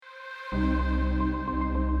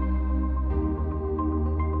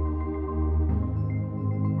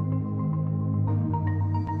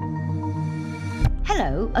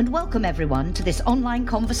Hello and welcome everyone to this online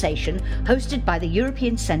conversation hosted by the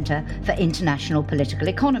European Centre for International Political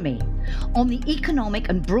Economy on the economic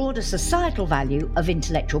and broader societal value of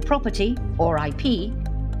intellectual property, or IP,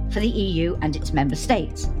 for the EU and its member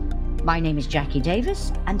states. My name is Jackie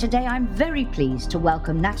Davis, and today I'm very pleased to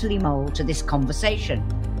welcome Nathalie Mole to this conversation.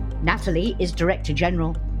 Nathalie is Director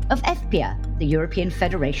General of EFPIA, the European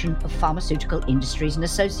Federation of Pharmaceutical Industries and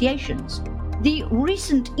Associations. The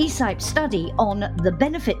recent ESIPE study on the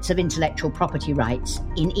benefits of intellectual property rights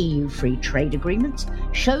in EU free trade agreements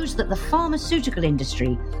shows that the pharmaceutical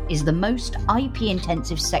industry is the most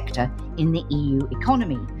IP-intensive sector in the EU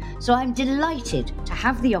economy. So I'm delighted to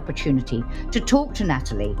have the opportunity to talk to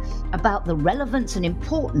Nathalie about the relevance and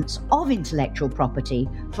importance of intellectual property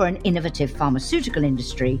for an innovative pharmaceutical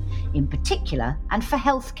industry in particular, and for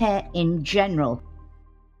healthcare in general.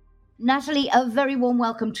 Nathalie, a very warm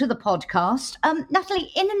welcome to the podcast. Nathalie,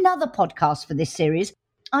 in another podcast for this series,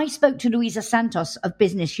 I spoke to Luisa Santos of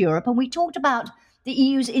Business Europe, and we talked about the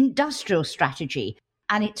EU's industrial strategy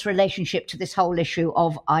and its relationship to this whole issue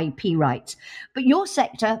of IP rights. But your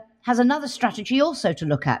sector has another strategy also to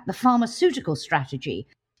look at, the pharmaceutical strategy.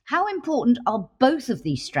 How important are both of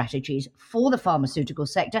these strategies for the pharmaceutical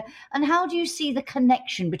sector, and how do you see the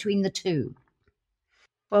connection between the two?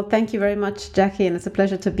 Well, thank you very much, Jackie, and it's a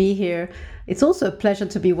pleasure to be here. It's also a pleasure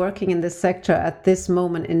to be working in this sector at this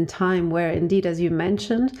moment in time where, indeed, as you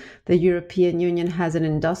mentioned, the European Union has an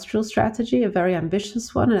industrial strategy, a very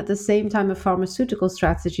ambitious one, and at the same time a pharmaceutical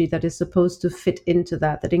strategy that is supposed to fit into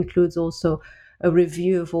that includes also a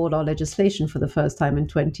review of all our legislation for the first time in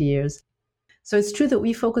 20 years. So it's true that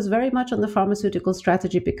we focus very much on the pharmaceutical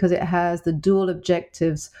strategy because it has the dual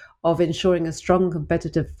objectives of ensuring a strong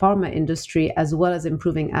competitive pharma industry as well as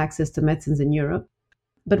improving access to medicines in Europe.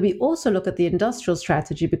 But we also look at the industrial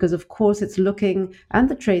strategy because, of course, it's looking, and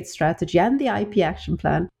the trade strategy and the IP action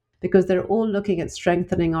plan, because they're all looking at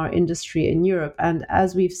strengthening our industry in Europe. And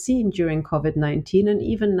as we've seen during COVID-19 and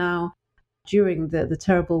even now during the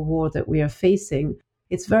terrible war that we are facing,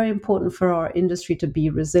 it's very important for our industry to be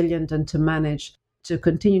resilient and to manage to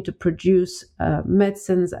continue to produce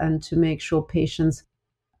medicines and to make sure patients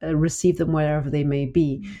receive them wherever they may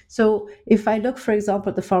be. So if I look, for example,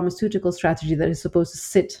 at the pharmaceutical strategy that is supposed to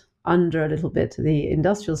sit under a little bit the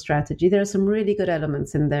industrial strategy, there are some really good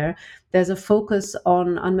elements in there. There's a focus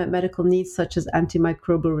on unmet medical needs such as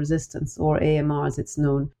antimicrobial resistance, or AMR as it's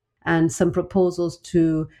known, and some proposals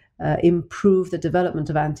to improve the development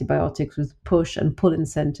of antibiotics with push and pull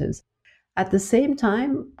incentives. At the same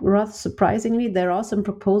time, rather surprisingly, there are some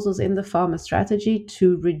proposals in the pharma strategy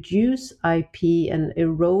to reduce IP and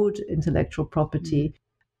erode intellectual property,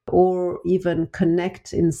 or even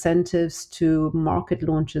connect incentives to market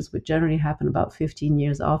launches, which generally happen about 15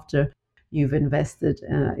 years after you've invested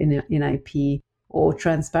in IP, or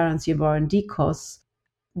transparency of R&D costs,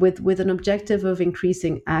 with an objective of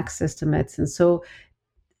increasing access to medicine. So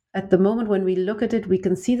at the moment, when we look at it, we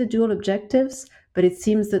can see the dual objectives, but it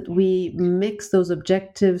seems that we mix those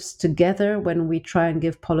objectives together when we try and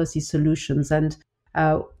give policy solutions. And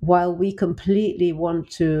while we completely want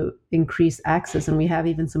to increase access, and we have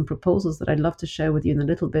even some proposals that I'd love to share with you in a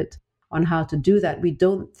little bit on how to do that, we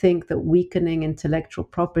don't think that weakening intellectual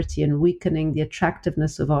property and weakening the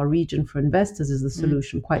attractiveness of our region for investors is the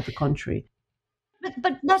solution, quite the contrary.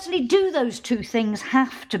 But Nathalie, do those two things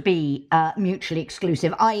have to be mutually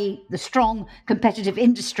exclusive, i.e. the strong competitive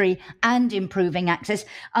industry and improving access?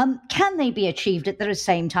 Can they be achieved at the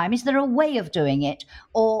same time? Is there a way of doing it,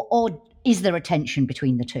 or is there a tension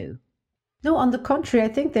between the two? No, on the contrary,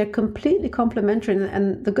 I think they're completely complementary.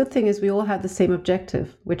 And the good thing is we all have the same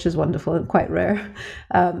objective, which is wonderful and quite rare.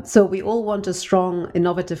 So we all want a strong,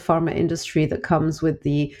 innovative pharma industry that comes with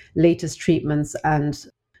the latest treatments and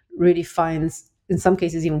really finds, in some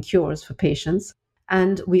cases, even cures for patients.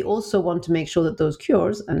 And we also want to make sure that those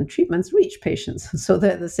cures and treatments reach patients. So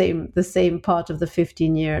they're the same part of the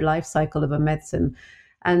 15-year life cycle of a medicine.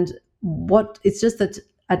 And it's just that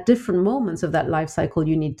at different moments of that life cycle,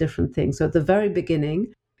 you need different things. So at the very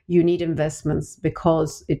beginning, you need investments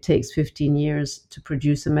because it takes 15 years to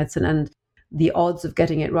produce a medicine. And the odds of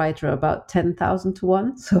getting it right are about 10,000 to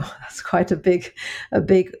 1. So that's quite a big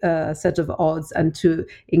set of odds. And to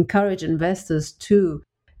encourage investors to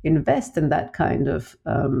invest in that kind of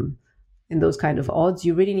in those kind of odds,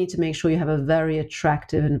 you really need to make sure you have a very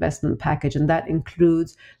attractive investment package. And that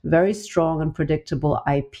includes very strong and predictable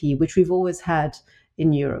IP, which we've always had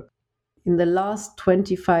in Europe. In the last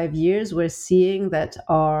 25 years, we're seeing that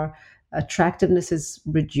our attractiveness is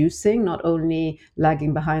reducing, not only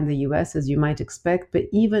lagging behind the US as you might expect, but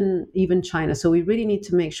even China. So we really need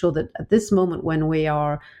to make sure that at this moment when we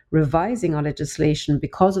are revising our legislation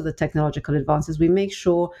because of the technological advances, we make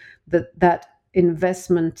sure that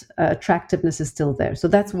investment attractiveness is still there. So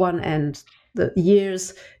that's one end, the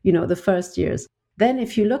years, the first years. Then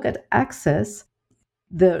if you look at access,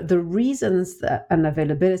 the reasons and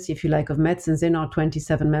availability, if you like, of medicines in our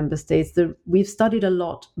 27 member states, we've studied a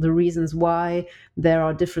lot the reasons why there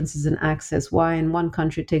are differences in access, why in one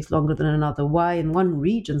country it takes longer than another, why in one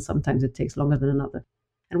region sometimes it takes longer than another.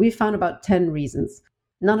 And we found about 10 reasons.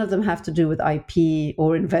 None of them have to do with IP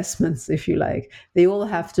or investments, if you like. They all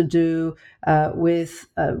have to do with,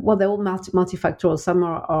 they're all multifactorial. Some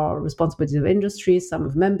are responsibilities of industry, some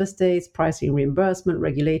of member states, pricing, reimbursement,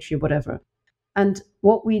 regulatory, whatever. And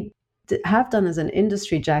what we have done as an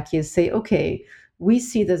industry, Jackie, is say, okay, we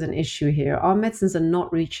see there's an issue here. Our medicines are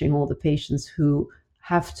not reaching all the patients who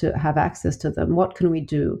have to have access to them. What can we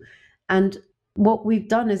do? And what we've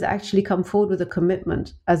done is actually come forward with a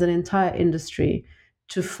commitment as an entire industry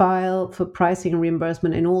to file for pricing and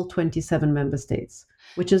reimbursement in all 27 member states,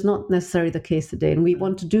 which is not necessarily the case today. And we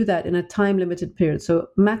want to do that in a time-limited period. So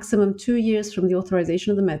maximum 2 years from the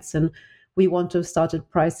authorization of the medicine, we want to have started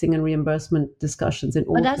pricing and reimbursement discussions in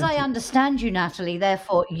all. But as I understand you, Natalie,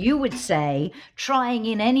 therefore, you would say trying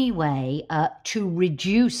in any way to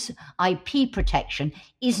reduce IP protection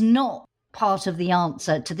is not part of the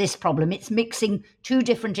answer to this problem. It's mixing two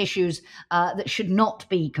different issues that should not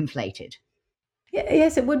be conflated.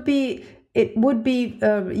 Yes, it would be. It would be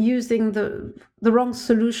using the wrong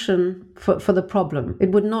solution for the problem.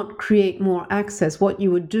 It would not create more access. What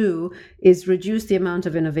you would do is reduce the amount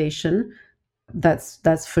of innovation.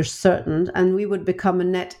 That's for certain. And we would become a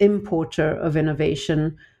net importer of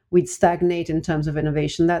innovation. We'd stagnate in terms of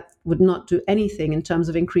innovation. That would not do anything in terms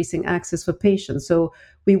of increasing access for patients. So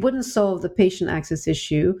we wouldn't solve the patient access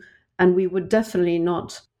issue, and we would definitely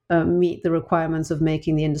not meet the requirements of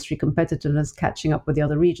making the industry competitive and catching up with the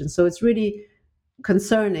other regions. So it's really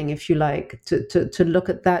concerning, if you like, to look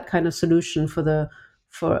at that kind of solution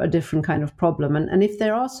for a different kind of problem. And if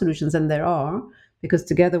there are solutions, and there are, because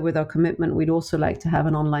together with our commitment, we'd also like to have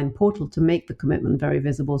an online portal to make the commitment very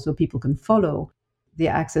visible so people can follow the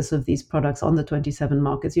access of these products on the 27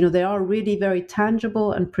 markets. There are really very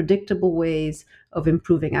tangible and predictable ways of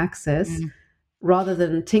improving access. Rather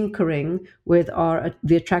than tinkering with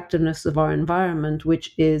the attractiveness of our environment,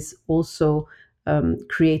 which is also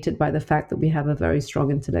created by the fact that we have a very strong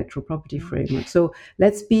intellectual property framework. So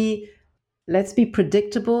let's be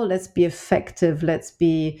predictable, let's be effective, let's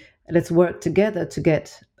work together to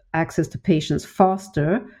get access to patients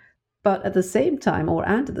faster. But at the same time,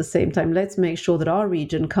 let's make sure that our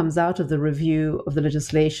region comes out of the review of the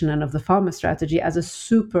legislation and of the pharma strategy as a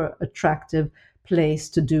super attractive place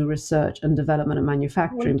to do research and development and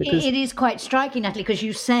manufacturing. Because it is quite striking, Natalie, because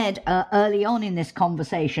you said early on in this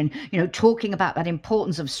conversation, talking about that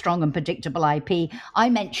importance of strong and predictable IP. I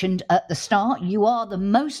mentioned at the start, you are the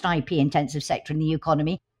most IP intensive sector in the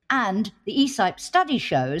economy, and the ESIP study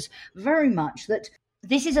shows very much that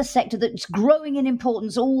this is a sector that's growing in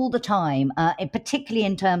importance all the time, particularly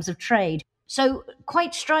in terms of trade. So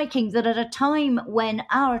quite striking that at a time when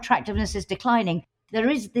our attractiveness is declining, there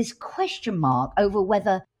is this question mark over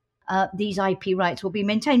whether these IP rights will be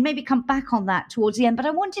maintained. Maybe come back on that towards the end. But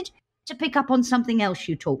I wanted to pick up on something else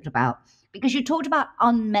you talked about, because you talked about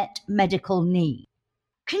unmet medical need.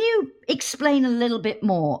 Can you explain a little bit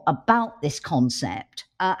more about this concept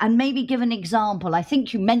and maybe give an example? I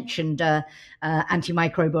think you mentioned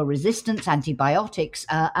antimicrobial resistance, antibiotics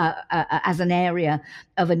as an area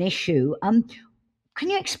of an issue. Can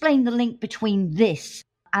you explain the link between this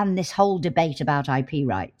and this whole debate about IP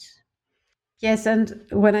rights? Yes, and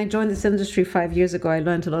when I joined this industry 5 years ago, I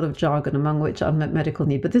learned a lot of jargon, among which unmet medical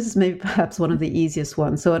need, but this is maybe perhaps one of the easiest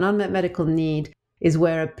ones. So an unmet medical need is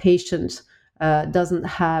where a patient doesn't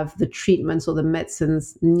have the treatments or the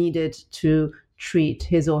medicines needed to treat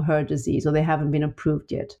his or her disease, or they haven't been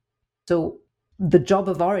approved yet. So the job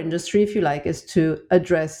of our industry, if you like, is to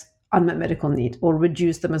address unmet medical need or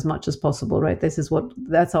reduce them as much as possible, right?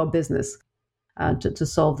 That's our business. To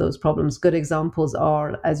solve those problems. Good examples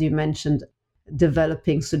are, as you mentioned,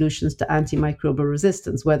 developing solutions to antimicrobial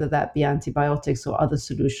resistance, whether that be antibiotics or other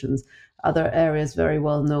solutions. Other areas very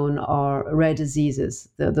well known are rare diseases,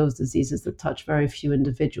 those diseases that touch very few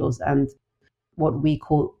individuals, and what we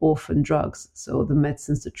call orphan drugs, so the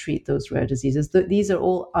medicines to treat those rare diseases. These are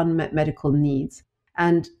all unmet medical needs.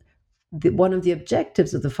 And one of the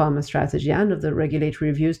objectives of the pharma strategy and of the regulatory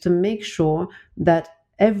review is to make sure that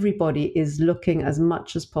everybody is looking as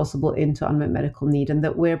much as possible into unmet medical need, and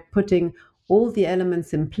that we're putting all the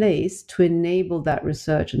elements in place to enable that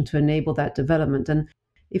research and to enable that development. And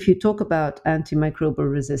if you talk about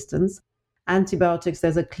antimicrobial resistance, antibiotics,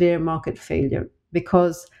 there's a clear market failure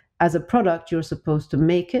because as a product, you're supposed to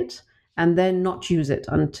make it and then not use it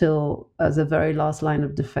until as a very last line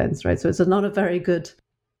of defense, right? So it's not a very good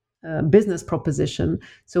business proposition.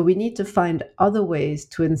 So we need to find other ways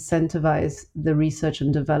to incentivize the research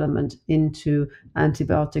and development into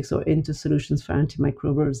antibiotics or into solutions for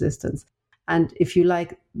antimicrobial resistance. And if you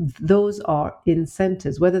like, those are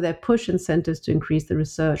incentives, whether they're push incentives to increase the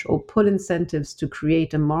research or pull incentives to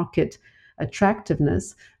create a market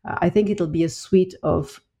attractiveness. I think it'll be a suite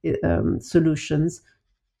of solutions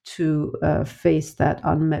to face that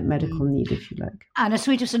unmet medical need, if you like. And a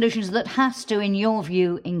suite of solutions that has to, in your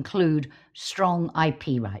view, include strong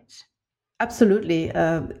IP rights. Absolutely.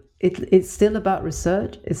 It's still about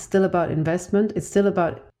research. It's still about investment. It's still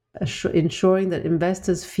about ensuring that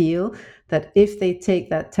investors feel that if they take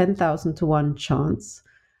that 10,000 to 1 chance,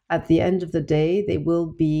 at the end of the day, they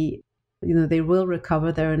will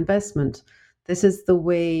recover their investment. This is the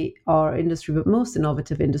way our industry, but most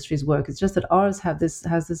innovative industries work. It's just that ours has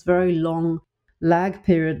this very long lag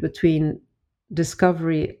period between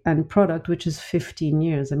discovery and product, which is 15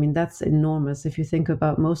 years. I mean, that's enormous. If you think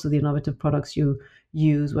about most of the innovative products you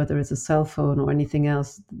use, whether it's a cell phone or anything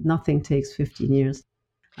else, nothing takes 15 years.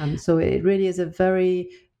 So it really is a very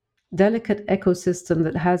delicate ecosystem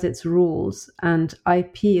that has its rules, and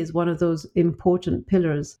IP is one of those important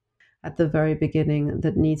pillars at the very beginning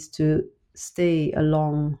that needs to stay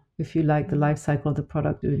along, if you like, the life cycle of the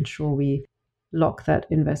product to ensure we lock that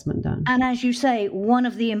investment down. And as you say, one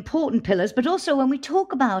of the important pillars, but also when we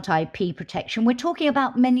talk about IP protection, we're talking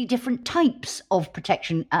about many different types of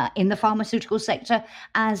protection in the pharmaceutical sector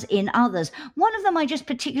as in others. One of them I just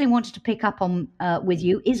particularly wanted to pick up on with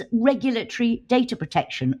you is regulatory data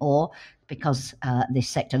protection, or, because this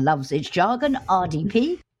sector loves its jargon,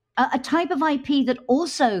 RDP. A type of IP that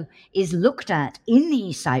also is looked at in the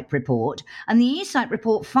eSight report. And the eSight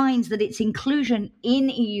report finds that its inclusion in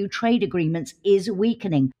EU trade agreements is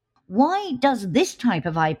weakening. Why does this type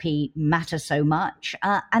of IP matter so much?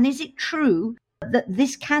 And is it true that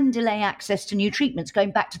this can delay access to new treatments?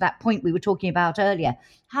 Going back to that point we were talking about earlier,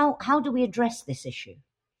 how do we address this issue?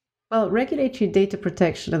 Well, regulatory data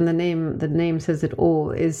protection, and the name says it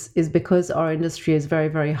all, is because our industry is very,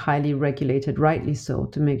 very highly regulated, rightly so,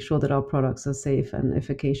 to make sure that our products are safe and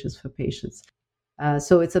efficacious for patients.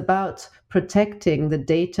 So it's about protecting the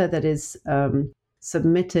data that is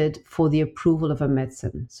submitted for the approval of a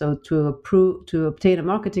medicine. So to obtain a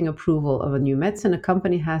marketing approval of a new medicine, a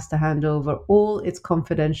company has to hand over all its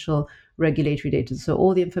confidential regulatory data. So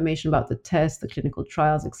all the information about the test, the clinical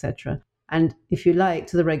trials, etc., and, if you like,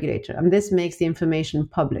 to the regulator. And this makes the information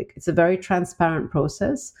public. It's a very transparent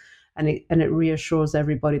process, and it reassures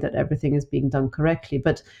everybody that everything is being done correctly.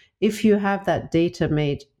 But if you have that data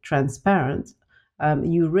made transparent,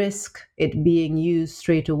 you risk it being used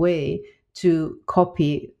straight away to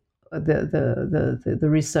copy the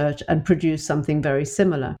research and produce something very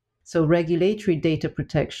similar. So regulatory data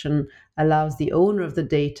protection allows the owner of the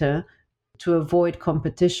data to avoid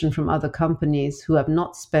competition from other companies who have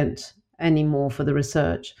not spent any more for the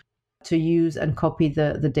research to use and copy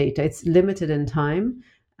the data. It's limited in time,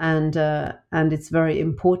 and it's very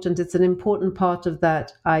important. It's an important part of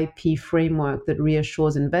that IP framework that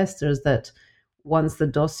reassures investors that once the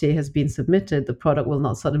dossier has been submitted, the product will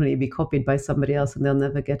not suddenly be copied by somebody else and they'll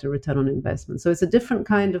never get a return on investment. So it's a different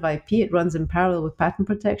kind of IP. It runs in parallel with patent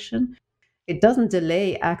protection. It doesn't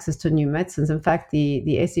delay access to new medicines. In fact, the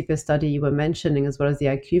ESIPE study you were mentioning, as well as the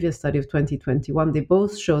IQVIA study of 2021, they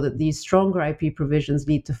both show that these stronger IP provisions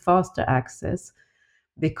lead to faster access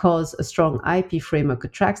because a strong IP framework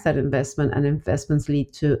attracts that investment, and investments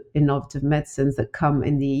lead to innovative medicines that come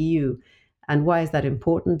in the EU. And why is that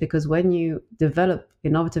important? Because when you develop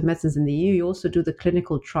innovative medicines in the EU, you also do the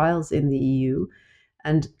clinical trials in the EU.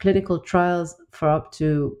 And clinical trials for up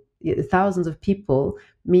to thousands of people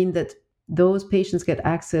mean that those patients get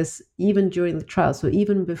access even during the trial. So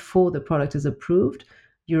even before the product is approved,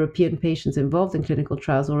 European patients involved in clinical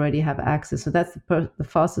trials already have access. So that's the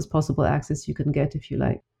fastest possible access you can get, if you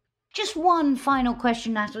like. Just one final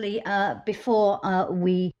question, Natalie, before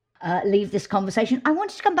we leave this conversation. I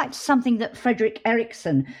wanted to come back to something that Fredrik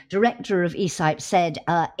Eriksson, director of eSight, said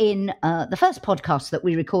in the first podcast that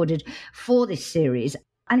we recorded for this series.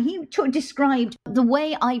 And he described the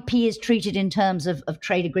way IP is treated in terms of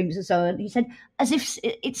trade agreements and so on. He said, as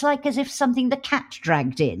if something the cat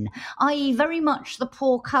dragged in, i.e. very much the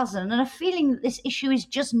poor cousin, and a feeling that this issue is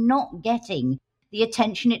just not getting the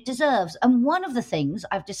attention it deserves. And one of the things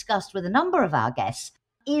I've discussed with a number of our guests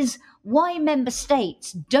is why member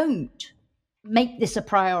states don't make this a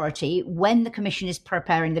priority when the Commission is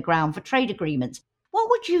preparing the ground for trade agreements. What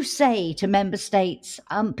would you say to member states,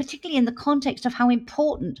 particularly in the context of how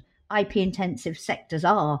important IP-intensive sectors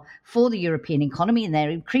are for the European economy and their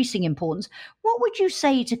increasing importance? What would you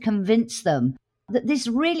say to convince them that this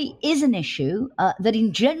really is an issue, that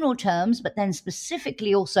in general terms, but then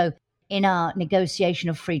specifically also in our negotiation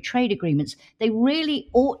of free trade agreements, they really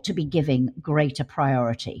ought to be giving greater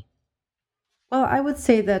priority? Well, I would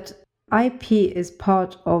say that IP is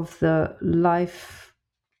part of the life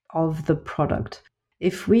of the product.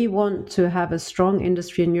 If we want to have a strong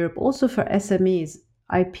industry in Europe, also for SMEs,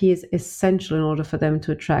 IP is essential in order for them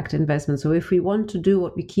to attract investment. So if we want to do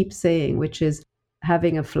what we keep saying, which is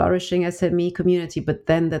having a flourishing SME community, but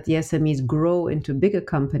then that the SMEs grow into bigger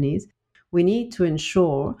companies, we need to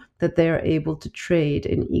ensure that they are able to trade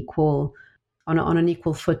on an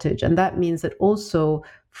equal footage. And that means that also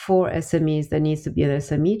for SMEs, there needs to be an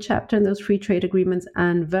SME chapter in those free trade agreements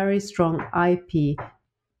and very strong IP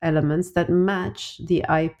elements that match the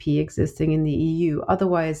IP existing in the EU.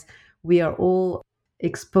 Otherwise, we are all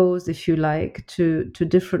exposed, if you like, to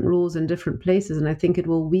different rules in different places. And I think it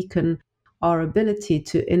will weaken our ability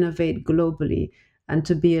to innovate globally and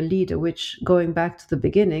to be a leader, which, going back to the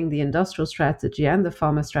beginning, the industrial strategy and the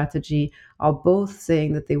pharma strategy are both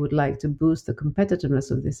saying that they would like to boost the competitiveness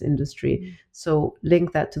of this industry. So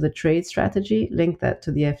link that to the trade strategy, link that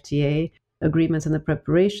to the FTA agreements and the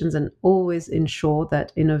preparations, and always ensure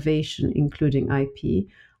that innovation, including IP,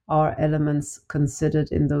 are elements considered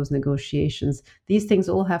in those negotiations. These things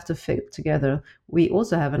all have to fit together. We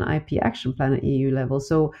also have an IP action plan at EU level.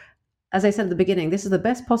 So as I said at the beginning, this is the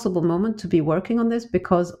best possible moment to be working on this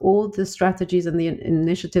because all the strategies and the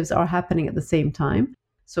initiatives are happening at the same time.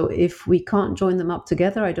 So if we can't join them up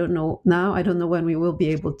together, I don't know when we will be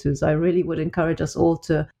able to. So I really would encourage us all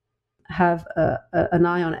to have an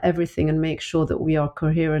eye on everything and make sure that we are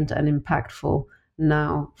coherent and impactful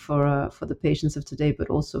now for the patients of today, but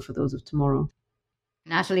also for those of tomorrow.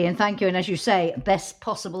 Natalie, and thank you. And as you say, best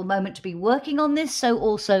possible moment to be working on this, so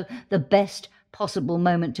also the best possible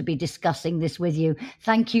moment to be discussing this with you.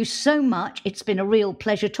 Thank you so much. It's been a real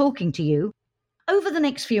pleasure talking to you. Over the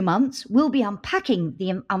next few months, we'll be unpacking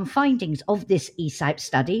the findings of this ESIPE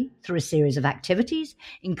study through a series of activities,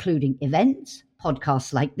 including events,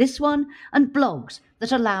 podcasts like this one, and blogs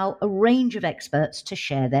that allow a range of experts to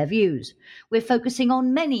share their views. We're focusing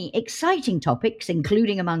on many exciting topics,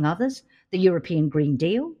 including, among others, the European Green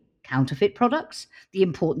Deal, counterfeit products, the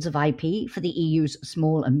importance of IP for the EU's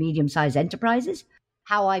small and medium-sized enterprises,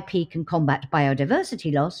 how IP can combat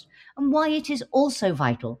biodiversity loss, and why it is also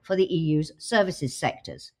vital for the EU's services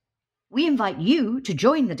sectors. We invite you to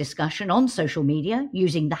join the discussion on social media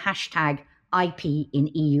using the hashtag IP in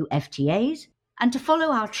EU FTAs, and to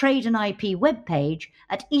follow our Trade and IP webpage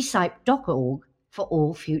at esipe.org for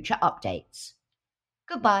all future updates.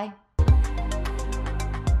 Goodbye.